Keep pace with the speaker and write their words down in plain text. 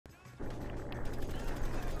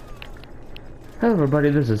Hello everybody,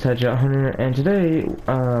 this is Headshot Hunter, and today,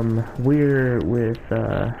 we're with,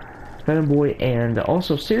 Fanboy and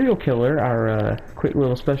also Serial Killer, our, quick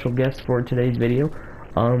little special guest for today's video.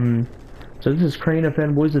 So this is Craane of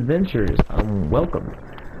Fanboy's Adventures. Welcome.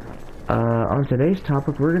 On today's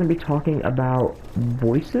topic, we're gonna be talking about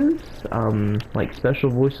voices, like special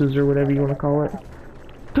voices or whatever you want to call it.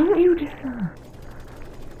 Don't you dare!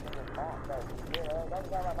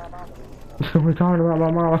 We're talking about my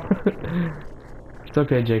mom. It's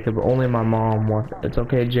okay, Jacob. Only my mom wants. It's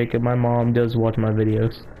okay, Jacob. My mom does watch my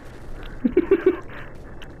videos.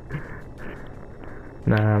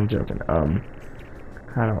 Nah, I'm joking.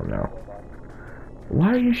 I don't know.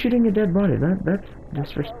 Why are you shooting a dead body? That's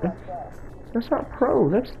disrespect. That's not pro.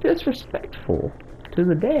 That's disrespectful to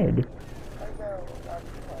the dead.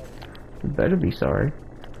 You better be sorry.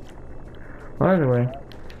 Well, either way,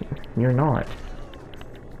 you're not.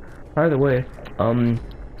 Either way,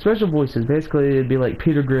 special voices, basically it'd be like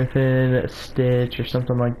Peter Griffin, Stitch, or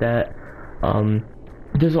something like that.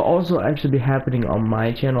 This will also actually be happening on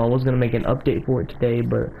my channel. I was going to make an update for it today,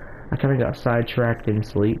 but I kind of got sidetracked in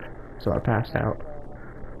sleep, so I passed out.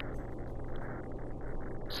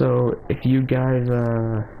 So, if you guys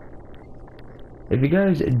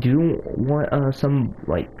do want, some,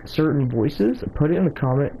 like, certain voices, put it in the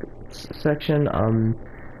comment section,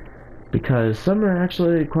 because some are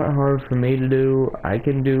actually quite hard for me to do. I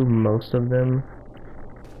can do most of them,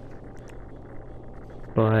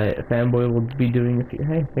 but Fanboy will be doing a few.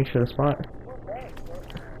 Hey, thanks for the spot.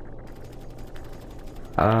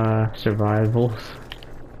 Survivals,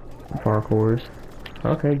 parkours.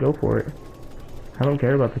 Okay, go for it. I don't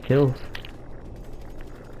care about the kills,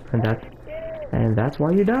 and that's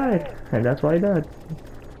why you died. And that's why you died.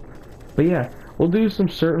 But yeah, we'll do some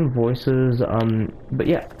certain voices. But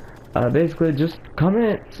yeah. Basically, just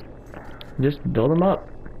comment, just build them up,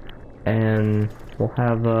 and we'll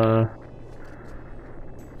have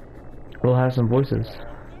some voices.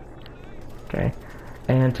 Okay,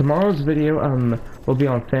 and tomorrow's video will be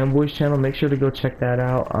on Fanboy's channel. Make sure to go check that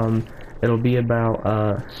out. It'll be about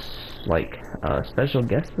special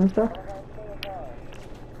guests and stuff.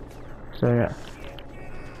 So yeah,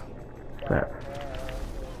 that.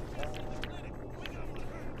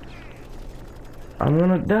 I'm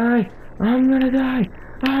gonna die! I'm gonna die!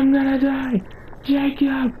 I'm gonna die!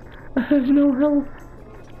 Jacob! I have no health!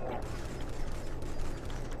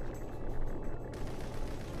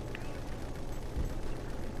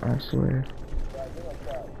 I swear.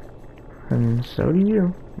 And so do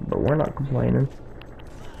you, but we're not complaining.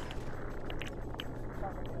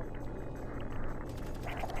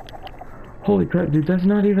 Holy crap, dude, that's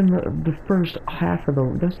not even the first half of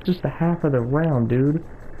the... That's just the half of the round, dude.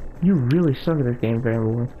 You really suck at this game,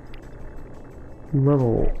 Fanboy.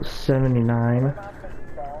 Level 79.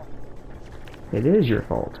 It is your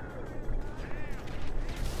fault.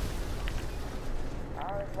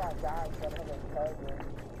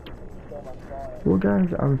 Well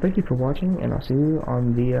guys, thank you for watching, and I'll see you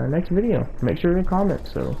on the next video. Make sure to comment,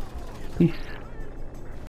 so peace.